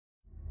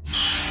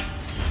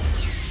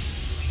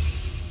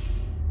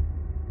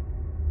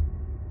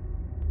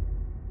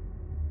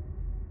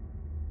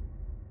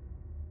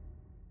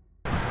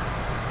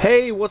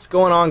Hey, what's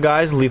going on,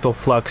 guys?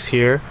 LethalFlux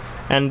here,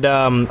 and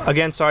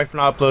again, sorry for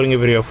not uploading a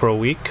video for a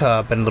week.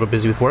 Been a little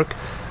busy with work,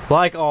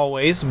 like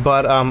always.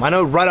 But I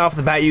know right off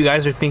the bat you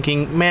guys are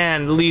thinking,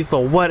 man,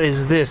 Lethal, what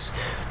is this?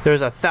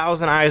 There's a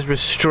 1,000 eyes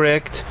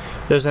restrict.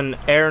 There's an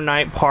Air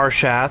Knight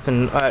Parshath,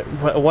 and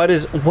what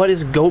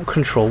is Goat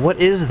Control? What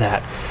is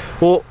that?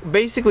 Well,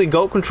 basically,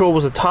 Goat Control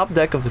was the top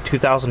deck of the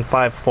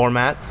 2005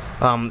 format.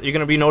 You're going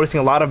to be noticing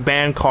a lot of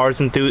banned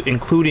cards,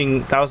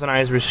 including 1,000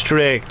 Eyes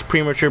Restrict,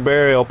 Premature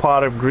Burial,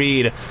 Pot of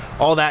Greed,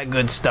 all that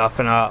good stuff,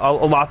 and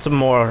lots of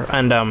more.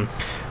 And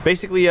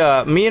basically,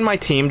 me and my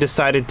team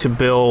decided to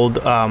build,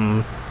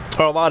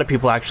 or a lot of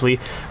people actually,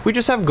 we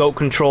just have Goat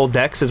Control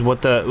decks is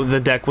what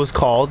the deck was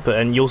called,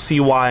 and you'll see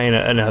why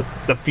in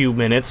a few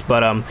minutes.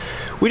 But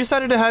we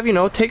decided to have,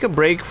 take a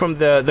break from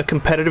the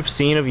competitive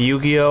scene of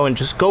Yu-Gi-Oh! And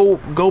just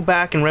go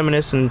back and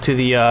reminisce into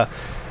the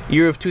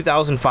year of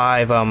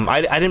 2005.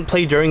 I didn't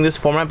play during this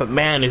format, but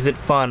man, is it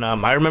fun.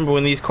 I remember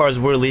when these cards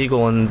were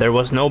legal and there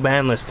was no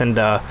ban list, and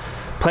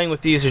playing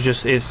with these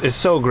is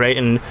so great,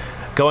 and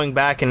going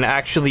back and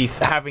actually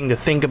having to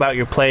think about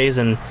your plays.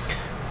 And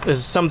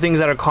there's some things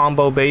that are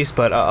combo based,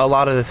 but a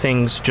lot of the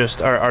things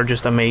just are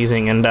just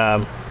amazing.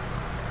 And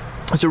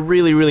it's a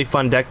really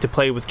fun deck to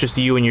play with just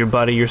you and your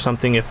buddy or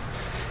something, if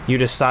you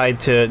decide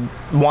to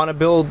want to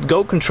build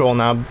Goat Control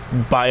now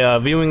by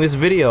viewing this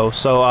video.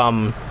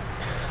 So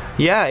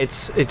yeah,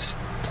 it's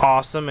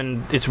awesome,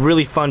 and it's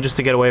really fun just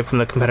to get away from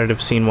the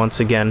competitive scene once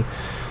again.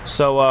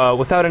 So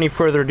without any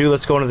further ado,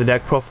 let's go into the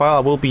deck profile. I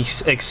will be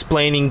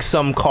explaining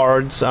some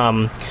cards,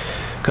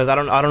 because I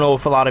don't know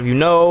if a lot of you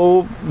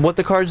know what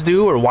the cards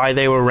do or why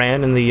they were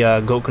ran in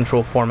the Goat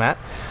Control format,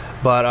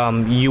 but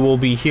you will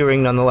be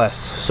hearing nonetheless.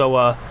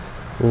 So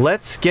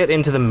let's get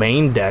into the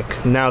main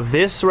deck. Now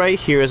this right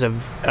here is a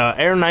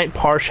Air Knight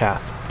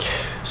Parshath.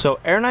 So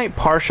Air Knight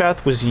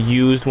Parshath was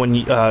used when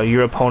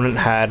your opponent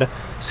had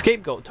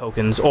scapegoat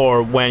tokens,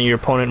 or when your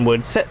opponent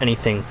would set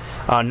anything.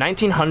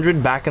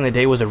 1900 back in the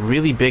day was a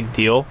really big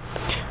deal.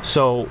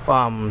 So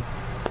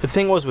the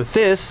thing was with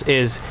this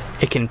is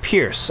it can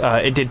pierce.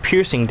 It did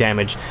piercing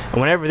damage,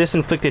 and whenever this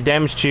inflicted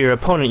damage to your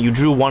opponent, you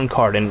drew one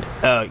card. And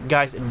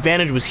guys,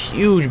 advantage was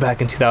huge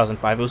back in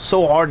 2005. It was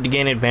so hard to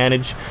gain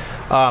advantage,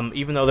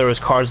 even though there was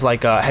cards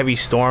like Heavy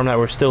Storm that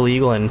were still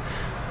legal and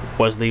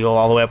was legal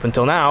all the way up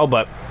until now.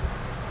 But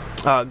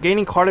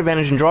gaining card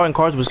advantage and drawing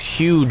cards was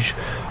huge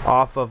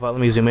off of, let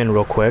me zoom in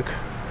real quick.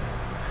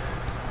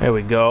 There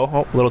we go.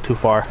 Oh, a little too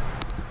far.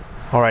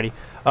 Alrighty.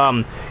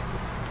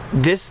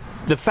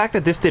 The fact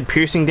that this did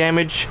piercing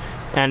damage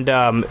and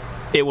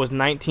it was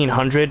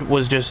 1900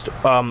 was just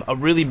a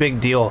really big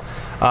deal.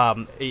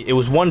 It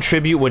was one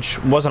tribute,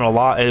 which wasn't a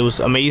lot. It was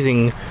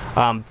amazing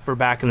for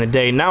back in the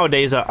day.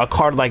 Nowadays, a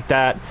card like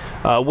that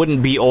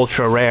wouldn't be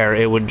ultra rare.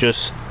 It would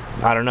just,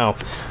 I don't know.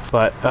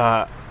 But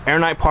Air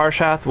Knight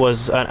Parshath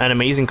was an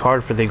amazing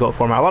card for the Goat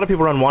format. A lot of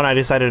people run one. I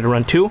decided to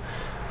run two,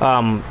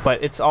 but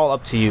it's all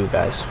up to you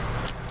guys.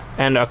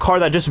 And a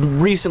card that just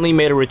recently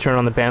made a return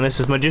on the ban list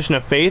is Magician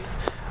of Faith.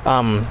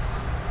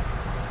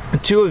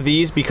 Two of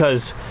these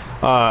because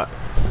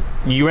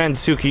you run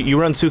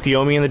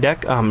Tsukiyomi in the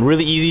deck.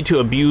 Really easy to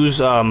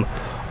abuse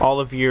all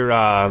of your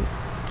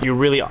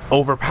really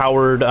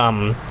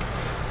overpowered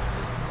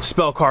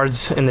spell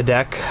cards in the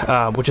deck,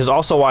 which is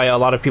also why a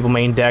lot of people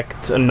main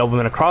decked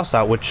Nobleman of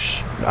Crossout,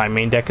 which I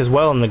main deck as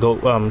well in the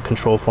Goat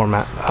Control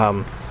format.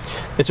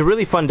 It's a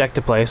really fun deck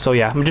to play. So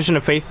yeah, Magician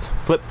of Faith,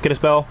 flip, get a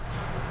spell.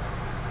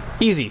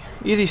 Easy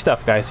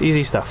stuff, guys,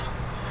 easy stuff.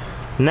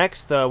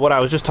 Next, what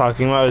I was just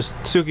talking about is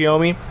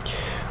Tsukiyomi.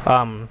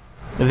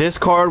 This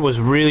card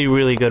was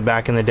really good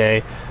back in the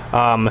day.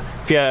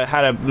 If you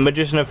had a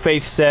Magician of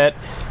Faith set,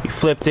 you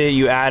flipped it,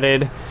 you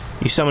added,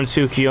 you summon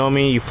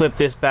Tsukiyomi, you flip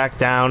this back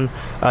down.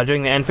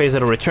 During the end phase,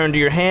 it'll return to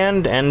your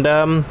hand, and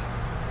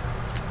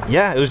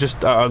yeah, it was just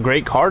a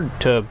great card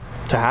to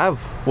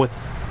have with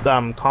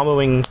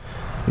comboing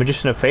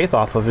Magician of Faith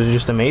off of. It was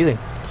just amazing.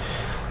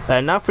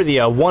 And now for the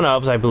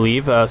one-ofs, I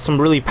believe. Some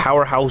really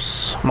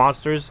powerhouse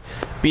monsters.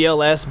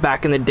 BLS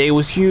back in the day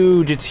was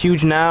huge. It's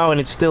huge now,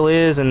 and it still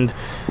is. And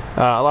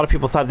a lot of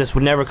people thought this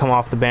would never come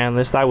off the ban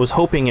list. I was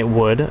hoping it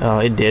would.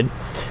 It did.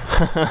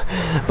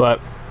 But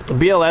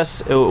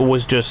BLS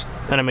was just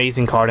an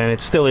amazing card, and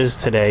it still is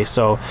today.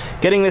 So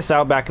getting this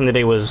out back in the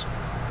day was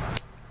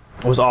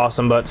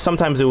awesome. But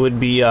sometimes it would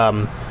be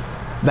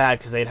bad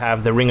because they'd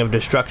have the Ring of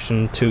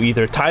Destruction to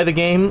either tie the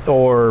game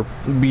or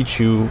beat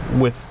you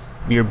with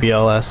your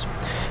BLS,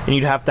 and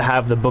you'd have to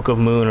have the Book of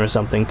Moon or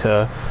something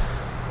to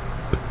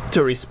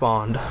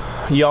respond.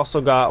 You also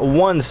got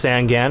one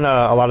Sangan.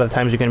 A lot of the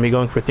times you're going to be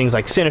going for things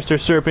like Sinister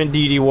Serpent,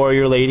 DD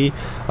Warrior Lady,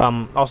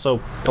 also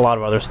a lot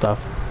of other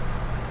stuff.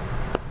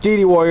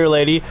 DD Warrior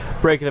Lady,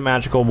 Break the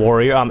Magical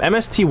Warrior.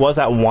 MST was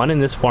at 1 in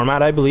this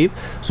format, I believe.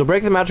 So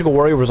Break the Magical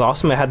Warrior was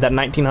awesome. It had that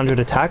 1900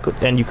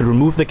 attack, and you could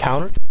remove the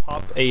counter to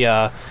pop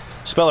a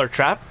spell or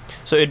trap.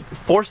 So it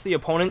forced the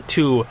opponent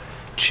to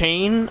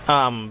chain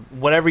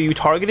whatever you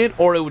targeted,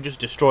 or it would just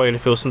destroy it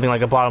if it was something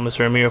like a Bottomless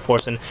or a Mirror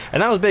Force, and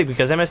that was big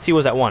because MST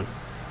was at 1.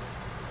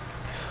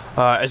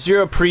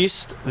 Azura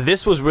Priest,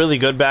 this was really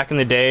good back in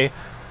the day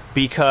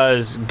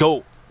because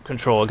GOAT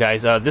control,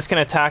 guys. This can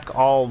attack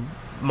all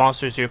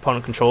monsters your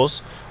opponent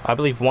controls, I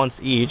believe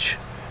once each.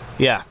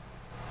 Yeah.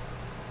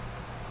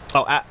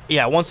 Oh,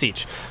 yeah, once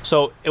each.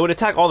 So it would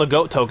attack all the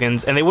GOAT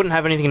tokens, and they wouldn't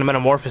have anything to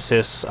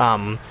Metamorphosis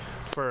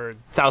for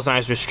Thousand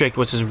Eyes Restrict,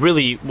 which is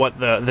really what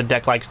the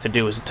deck likes to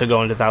do, is to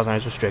go into Thousand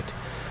Eyes Restrict.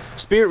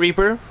 Spirit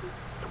Reaper,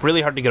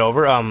 really hard to get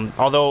over.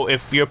 Although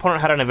if your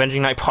opponent had an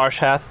Avenging Knight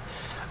Parshath,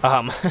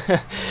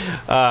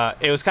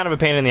 it was kind of a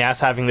pain in the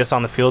ass having this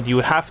on the field. You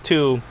would have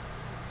to,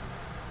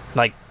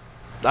 like,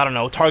 I don't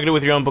know, target it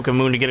with your own Book of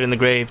Moon to get it in the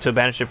grave, to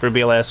banish it for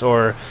BLS,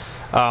 or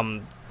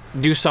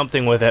do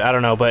something with it. I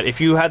don't know. But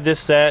if you had this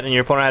set and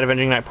your opponent had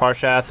Avenging Knight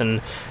Parshath,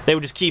 and they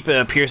would just keep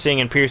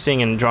piercing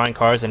and drawing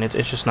cards, and it's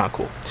just not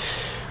cool.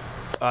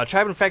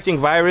 Tribe Infecting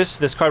Virus.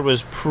 This card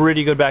was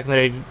pretty good back in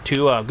the day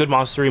too. Good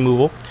monster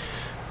removal.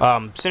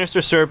 Sinister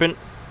Serpent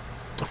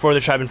for the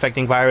Tribe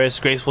Infecting Virus.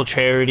 Graceful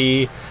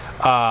Charity.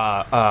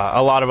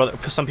 A lot of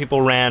other. Some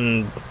people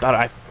ran.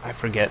 I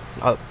forget.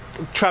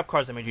 Trap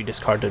cards that made you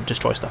discard to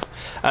destroy stuff.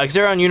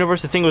 Xerion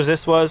Universe. The thing was,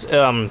 this was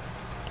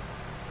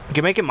you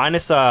can make it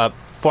minus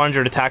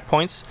 400 attack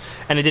points,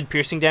 and it did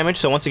piercing damage,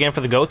 so once again for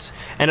the goats.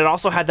 And it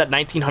also had that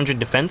 1900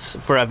 defense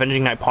for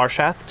Avenging Knight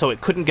Parshath, so it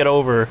couldn't get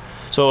over.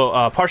 So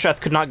Parshath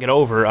could not get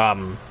over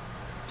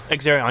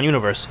Xerion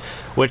Universe,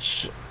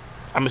 which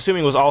I'm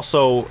assuming was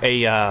also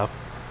a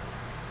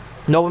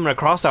Nobleman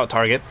Crossout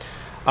target.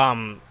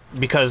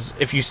 Because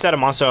if you set a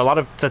monster, a lot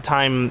of the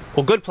time,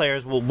 well, good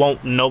players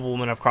won't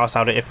Nobleman of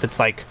Crossout it if it's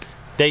like,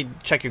 they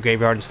check your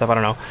graveyard and stuff, I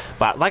don't know.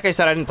 But like I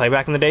said, I didn't play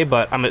back in the day,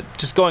 but I'm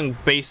just going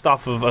based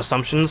off of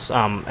assumptions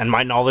and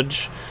my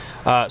knowledge.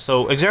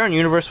 So Xerion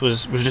Universe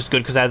was just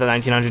good because I had the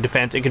 1900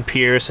 defense, it could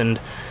pierce, and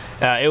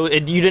you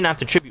didn't have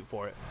to tribute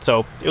for it.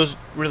 So it was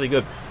really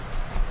good.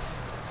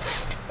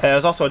 It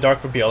was also a dark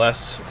for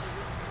BLS.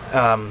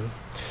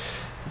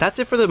 That's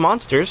it for the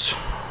monsters.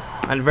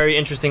 And a very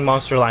interesting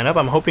monster lineup.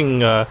 I'm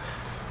hoping you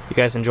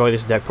guys enjoy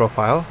this deck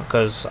profile,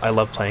 because I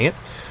love playing it.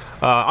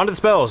 Onto the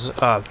spells.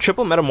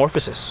 Triple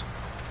Metamorphosis.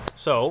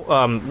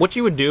 So, what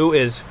you would do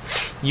is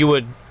you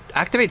would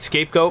activate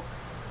Scapegoat,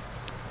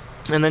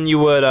 and then you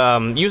would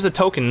use the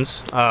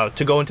tokens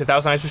to go into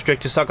Thousand Eyes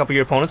Restrict to suck up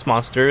your opponent's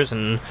monsters,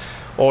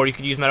 or you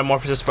could use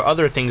Metamorphosis for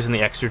other things in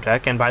the extra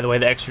deck. And by the way,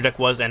 the extra deck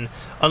was an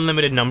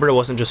unlimited number. It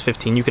wasn't just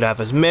 15. You could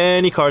have as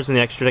many cards in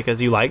the extra deck as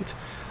you liked.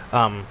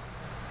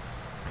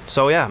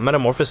 So yeah,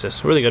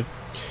 Metamorphosis, really good.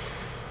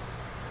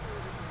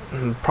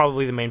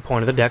 Probably the main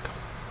point of the deck.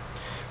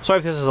 Sorry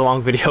if this is a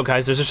long video,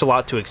 guys. There's just a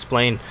lot to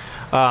explain.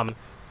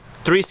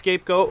 3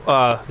 Scapegoat.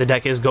 The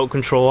deck is Goat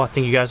Control. I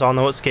think you guys all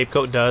know what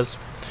Scapegoat does,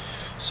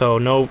 so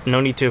no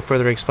need to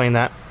further explain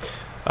that.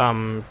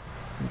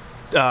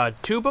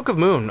 2 Book of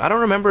Moon. I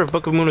don't remember if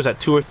Book of Moon was at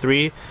 2 or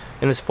 3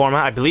 in this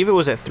format. I believe it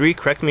was at 3.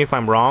 Correct me if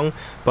I'm wrong,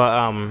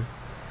 but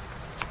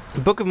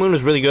Book of Moon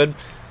was really good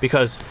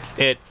because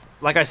it,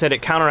 like I said,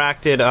 it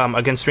counteracted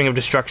against Ring of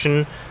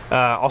Destruction.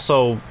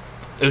 Also,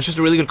 it was just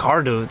a really good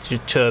card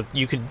to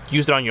you could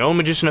use it on your own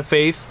Magician of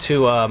Faith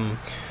to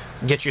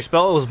get your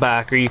spells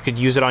back, or you could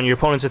use it on your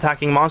opponent's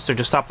attacking monster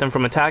to stop them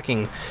from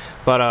attacking.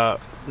 But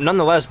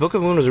nonetheless, Book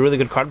of Moon was a really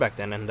good card back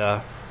then,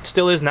 and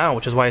still is now,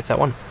 which is why it's at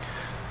 1.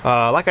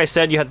 Like I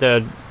said, you had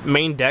the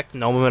main deck, the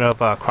Nobleman of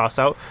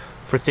Crossout,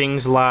 for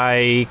things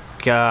like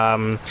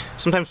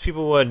sometimes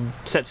people would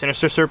set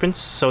Sinister Serpents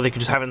so they could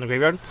just have it in the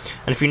graveyard,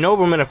 and if you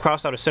Nobleman of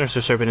Crossout a Sinister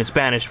Serpent, it's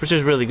banished, which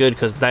is really good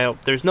because there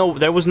was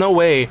no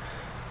way,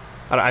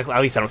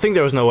 at least I don't think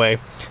there was no way,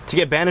 to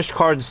get banished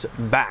cards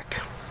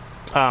back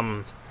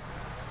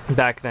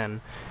back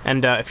then.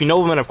 And if you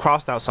Nobleman of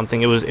crossed out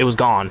something, it was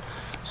gone.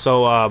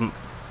 So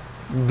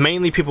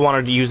mainly people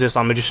wanted to use this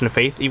on Magician of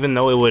Faith, even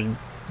though it would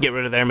get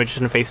rid of their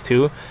Magician of Faith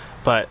too.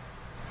 But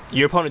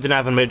your opponent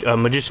didn't have a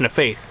Magician of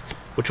Faith,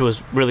 which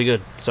was really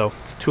good. So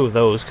 2 of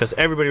those, because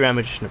everybody ran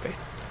Magician of Faith.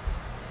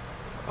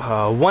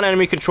 1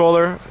 enemy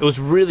controller. It was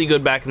really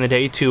good back in the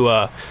day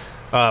to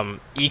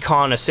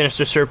econ a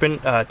Sinister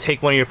Serpent,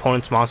 take one of your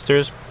opponent's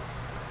monsters,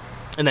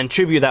 and then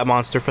tribute that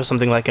monster for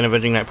something like an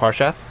Avenging Knight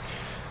Parshath.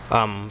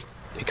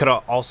 It could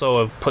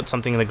also have put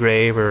something in the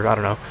grave, or I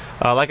don't know.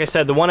 Like I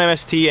said, the 1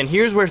 MST, and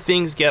here's where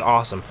things get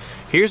awesome.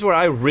 Here's where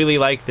I really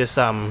like this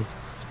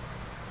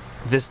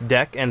this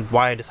deck, and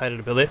why I decided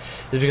to build it,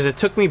 is because it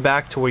took me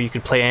back to where you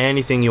could play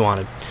anything you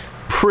wanted.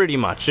 Pretty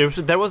much.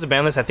 There was a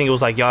ban list. I think it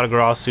was like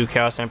Yatagarasu,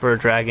 Chaos Emperor,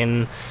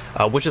 Dragon,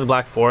 Witch of the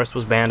Black Forest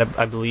was banned,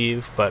 I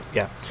believe, but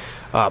yeah.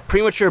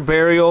 Premature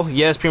Burial.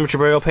 Yes, Premature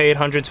Burial, pay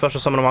 800,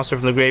 special summon a monster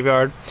from the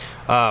graveyard.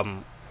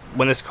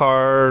 When this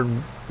card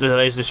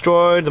is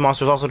destroyed, the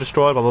monster is also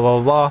destroyed, blah, blah,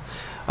 blah, blah,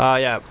 blah.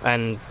 Yeah,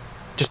 and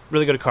just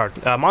really good card.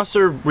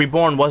 Monster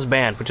Reborn was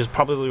banned, which is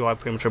probably why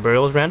Premature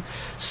Burial was banned.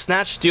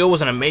 Snatch Steal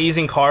was an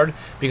amazing card,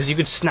 because you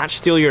could Snatch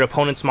Steal your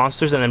opponent's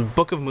monsters and then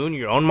Book of Moon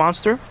your own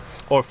monster,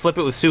 or flip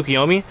it with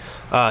Tsukiyomi.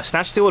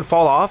 Snatch Steal would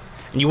fall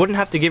off, and you wouldn't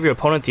have to give your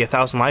opponent the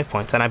 1,000 life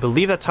points, and I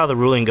believe that's how the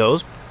ruling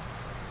goes.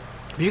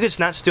 You could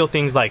Snatch Steal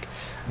things like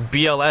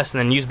BLS, and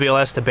then use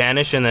BLS to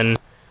banish, and then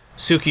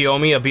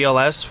Tsukiyomi, a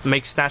BLS,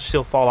 make Snatch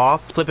Steal fall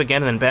off, flip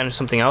again, and then banish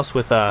something else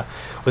with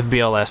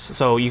BLS.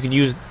 So you could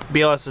use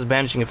BLS's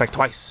banishing effect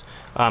twice,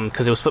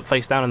 because it was flip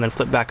face down and then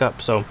flip back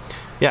up. So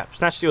yeah,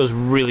 Snatch Steal is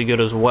really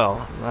good as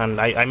well, and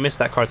I miss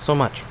that card so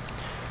much.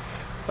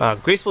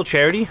 Graceful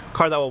Charity,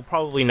 card that will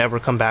probably never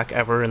come back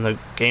ever in the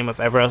game of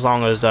ever, as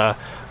long as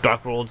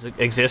Dark Worlds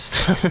exist.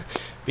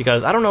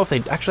 Because I don't know if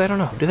they... Actually, I don't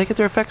know. Do they get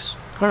their effects?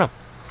 I don't know.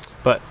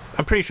 But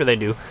I'm pretty sure they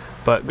do.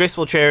 But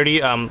Graceful Charity,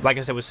 like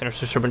I said with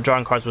Sinister Serpent,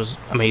 drawing cards was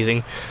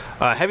amazing.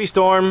 Heavy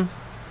Storm,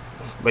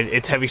 but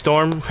it's Heavy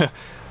Storm.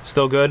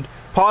 Still good.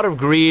 Pot of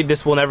Greed,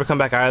 this will never come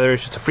back either.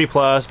 It's just a free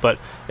plus, but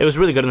it was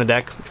really good in the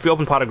deck. If you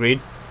open Pot of Greed,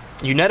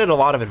 you netted a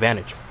lot of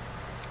advantage.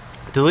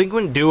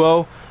 Delinquent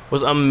Duo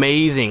was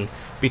amazing,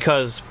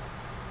 because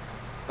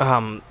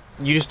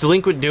you just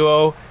Delinquent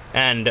Duo,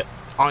 and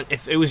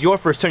if it was your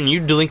first turn, you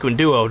Delinquent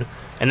Duo'd,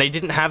 and they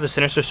didn't have the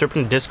Sinister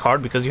Serpent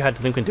discard because you had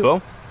Delinquent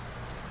Duo,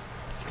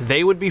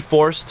 they would be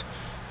forced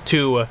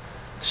to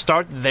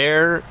start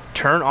their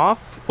turn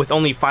off with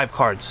only 5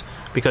 cards,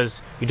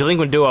 because you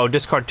Delinquent Duo,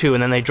 discard 2,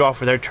 and then they draw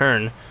for their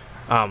turn.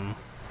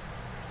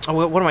 Oh,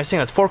 what am I saying?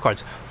 That's 4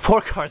 cards.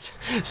 4 cards.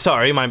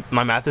 Sorry, my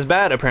math is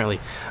bad, apparently.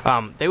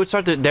 They would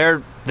start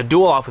the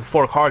duel off with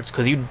 4 cards,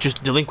 because you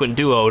just Delinquent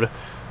Duo'd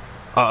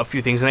a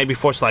few things, and they'd be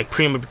forced to, like,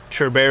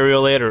 Premature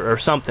Burial it or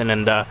something,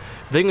 and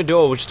Delinquent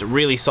Duo was just a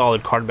really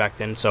solid card back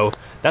then. So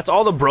that's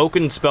all the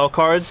broken spell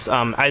cards.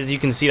 As you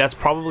can see, that's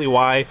probably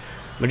why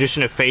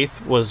Magician of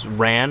Faith was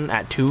ran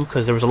at 2,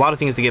 because there was a lot of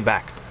things to get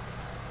back.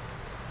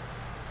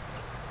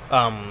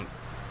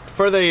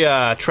 For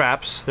the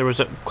traps, there was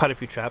quite a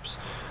few traps.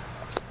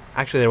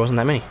 Actually, there wasn't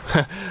that many.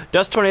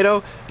 Dust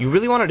Tornado, you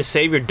really wanted to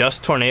save your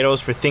Dust Tornadoes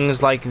for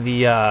things like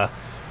the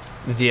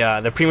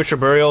Premature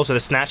Burials or the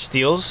Snatch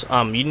Steals.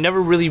 You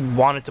never really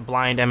wanted to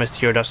blind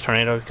MST or Dust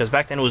Tornado, because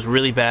back then it was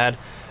really bad.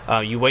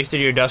 You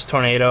wasted your Dust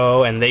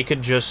Tornado, and they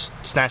could just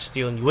Snatch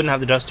Steal, and you wouldn't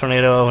have the Dust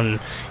Tornado, and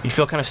you'd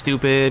feel kind of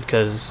stupid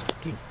because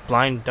you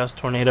blind Dust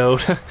Tornado.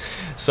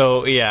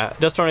 So yeah,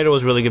 Dust Tornado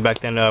was really good back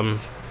then.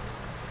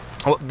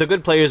 Well, the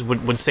good players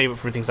would save it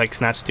for things like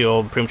Snatch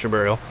Steal, Premature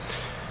Burial.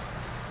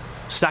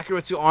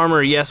 Sakuretsu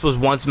Armor, yes, was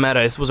once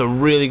meta. This was a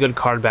really good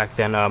card back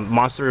then.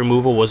 Monster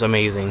removal was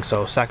amazing,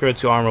 so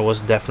Sakuretsu Armor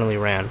was definitely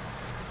ran.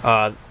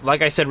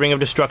 Like I said, Ring of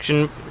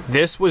Destruction,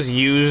 this was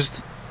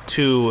used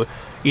to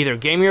either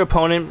game your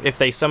opponent if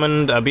they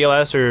summoned a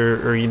BLS,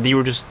 or you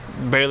were just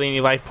barely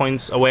any life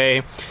points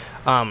away,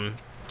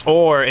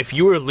 or if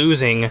you were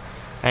losing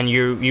and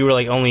you were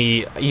like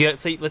only,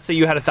 let's say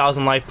you had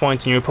 1,000 life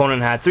points and your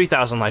opponent had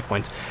 3,000 life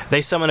points.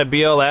 They summon a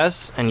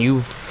BLS and you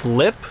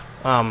flip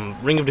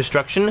Ring of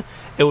Destruction,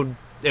 it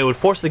would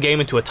force the game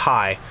into a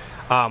tie.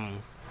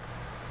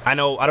 I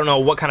don't know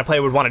what kind of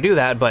player would want to do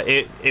that, but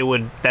it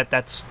would,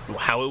 that's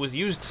how it was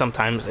used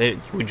sometimes. It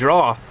would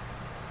draw.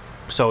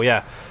 So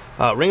yeah,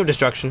 Ring of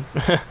Destruction.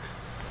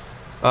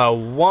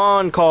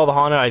 One Call of the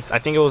Haunted, I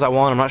think it was that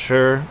one, I'm not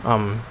sure.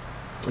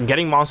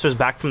 Getting monsters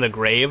back from the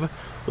grave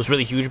was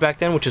really huge back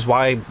then, which is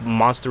why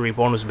Monster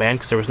Reborn was banned,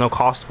 because there was no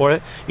cost for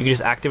it. You could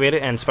just activate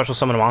it and special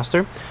summon a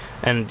monster.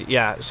 And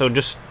yeah, so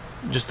just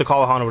the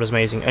Call of the Haunted was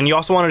amazing. And you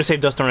also wanted to save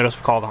Dust Tornadoes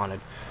for Call of the Haunted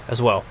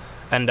as well.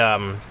 And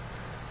a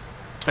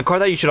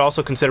card that you should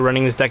also consider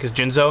running this deck is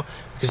Jinzo,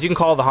 because you can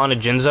Call of the Haunted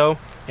Jinzo,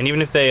 and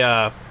even if they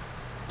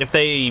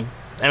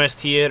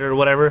MST it or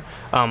whatever,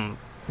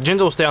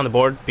 Jinzo will stay on the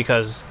board,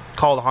 because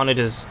Call of the Haunted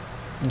is...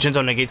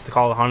 Jinzo negates the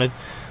Call of the Haunted.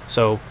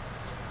 So,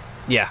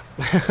 yeah.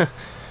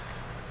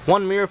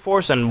 1 Mirror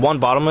Force and 1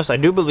 Bottomless. I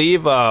do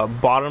believe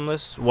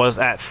Bottomless was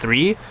at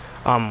 3.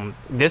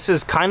 This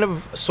is kind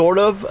of, sort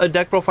of, a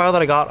deck profile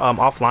that I got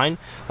offline.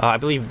 I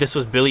believe this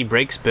was Billy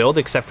Break's build,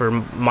 except for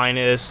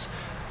minus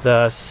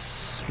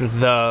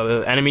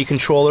the enemy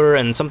controller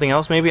and something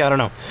else, maybe? I don't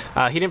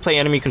know. He didn't play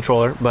enemy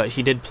controller, but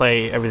he did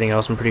play everything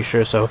else, I'm pretty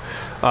sure. So,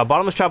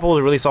 Bottomless Chapel was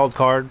a really solid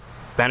card.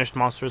 Banished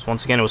monsters,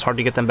 once again, it was hard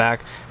to get them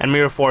back. And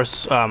Mirror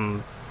Force,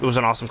 it was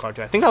an awesome card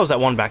too. I think that was that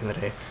one back in the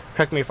day.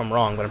 Correct me if I'm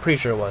wrong, but I'm pretty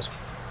sure it was.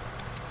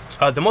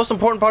 The most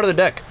important part of the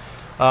deck.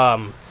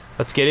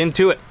 Let's get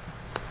into it.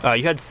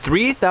 You had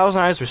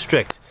 3,000 Eyes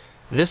Restrict.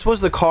 This was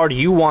the card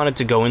you wanted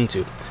to go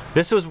into.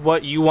 This was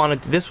what you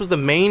wanted. This was the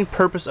main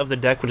purpose of the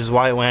deck, which is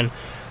why it went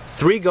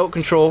 3 Goat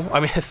Control.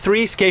 I mean,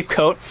 3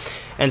 Scapegoat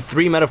and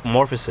 3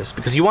 Metamorphosis,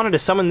 because you wanted to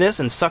summon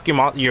this and suck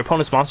your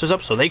opponent's monsters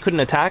up, so they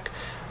couldn't attack,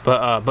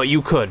 but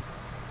you could.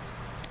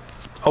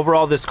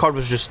 Overall, this card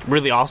was just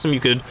really awesome. You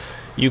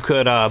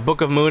could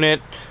Book of Moon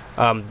it.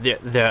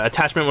 The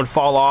attachment would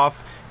fall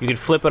off. You could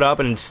flip it up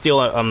and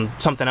steal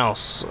something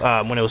else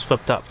when it was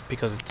flipped up,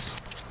 because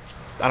it's,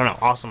 I don't know,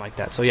 awesome like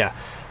that. So yeah,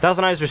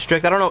 1,000 Eyes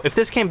Restrict. I don't know if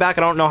this came back.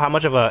 I don't know how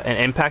much of an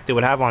impact it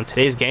would have on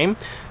today's game,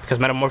 because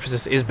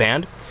Metamorphosis is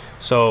banned.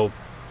 So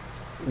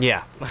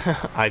yeah,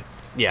 the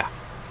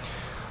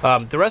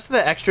rest of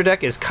the extra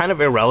deck is kind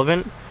of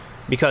irrelevant,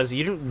 because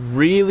you didn't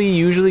really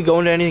usually go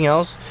into anything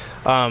else.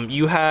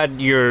 You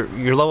had your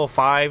level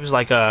 5s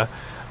like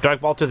Dark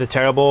Balter the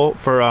Terrible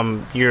for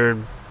your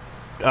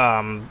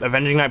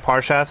Avenging Knight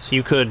Parshaths.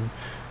 You could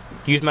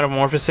use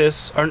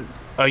Metamorphosis, or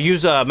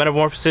use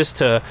Metamorphosis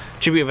to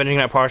tribute Avenging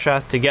Knight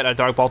Parshath to get a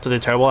Dark Bolt of the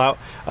Terrible out.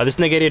 This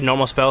negated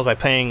normal spells by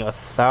paying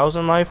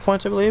 1,000 life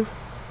points, I believe.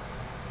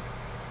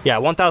 Yeah,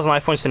 1,000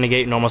 life points to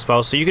negate normal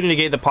spells. So you can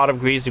negate the Pot of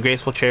Greeds, the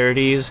Graceful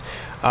Charities,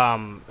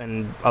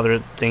 and other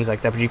things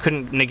like that. But you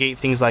couldn't negate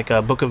things like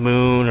Book of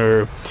Moon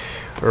or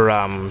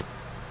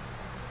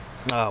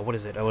what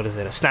is it?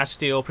 A Snatch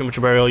Steal,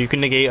 Premature Burial. You can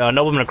negate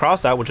Nobleman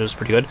Across that, which was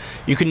pretty good.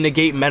 You can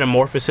negate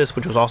Metamorphosis,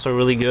 which was also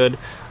really good.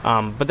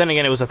 But then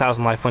again, it was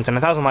 1,000 life points, and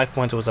 1,000 life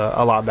points was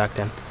a lot back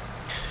then.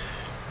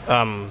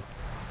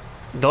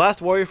 The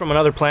Last Warrior from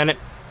Another Planet.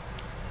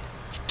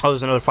 Oh,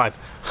 there's another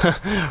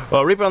 5.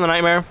 Well, Reaper on the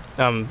Nightmare.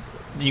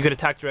 You could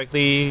attack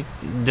directly,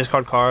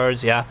 discard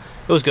cards. Yeah,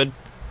 it was good.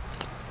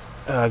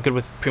 Good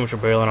with Premature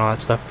Burial and all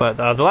that stuff. But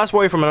the Last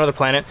Warrior from Another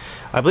Planet,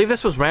 I believe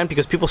this was ran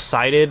because people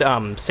cited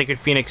Sacred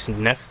Phoenix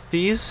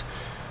Nephthys.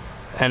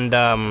 And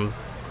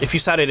if you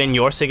cited in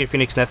your Sacred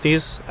Phoenix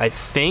Nephthys, I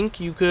think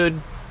you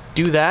could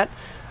do that.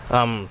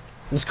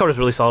 This card was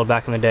really solid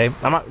back in the day.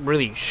 I'm not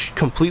really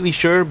completely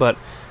sure, but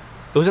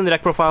it was in the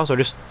deck profile, so I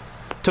just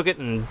took it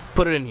and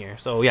put it in here.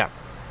 So yeah,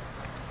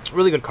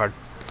 really good card.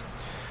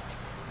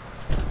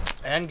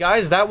 And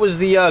guys, that was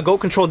the Goat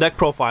Control deck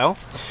profile.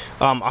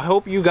 I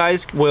hope you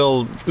guys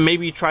will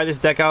maybe try this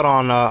deck out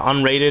on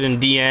Unrated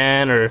and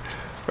DN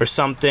or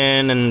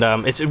something. And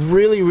it's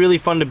really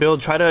fun to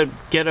build. Try to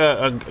get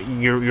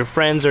your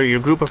friends or your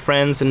group of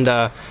friends and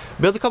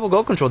build a couple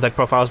Goat Control deck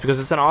profiles, because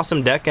it's an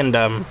awesome deck and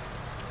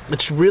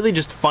it's really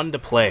just fun to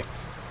play.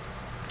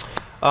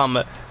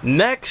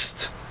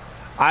 Next,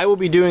 I will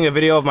be doing a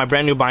video of my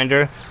brand new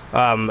binder.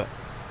 My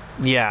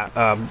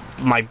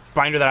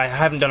binder that I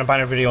haven't done a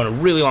binder video in a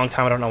really long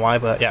time. I don't know why,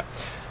 but yeah.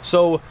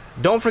 So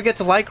don't forget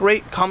to like,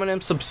 rate, comment,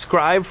 and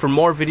subscribe for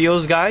more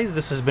videos, guys.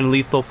 This has been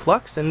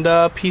LethalFlux,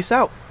 and peace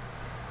out.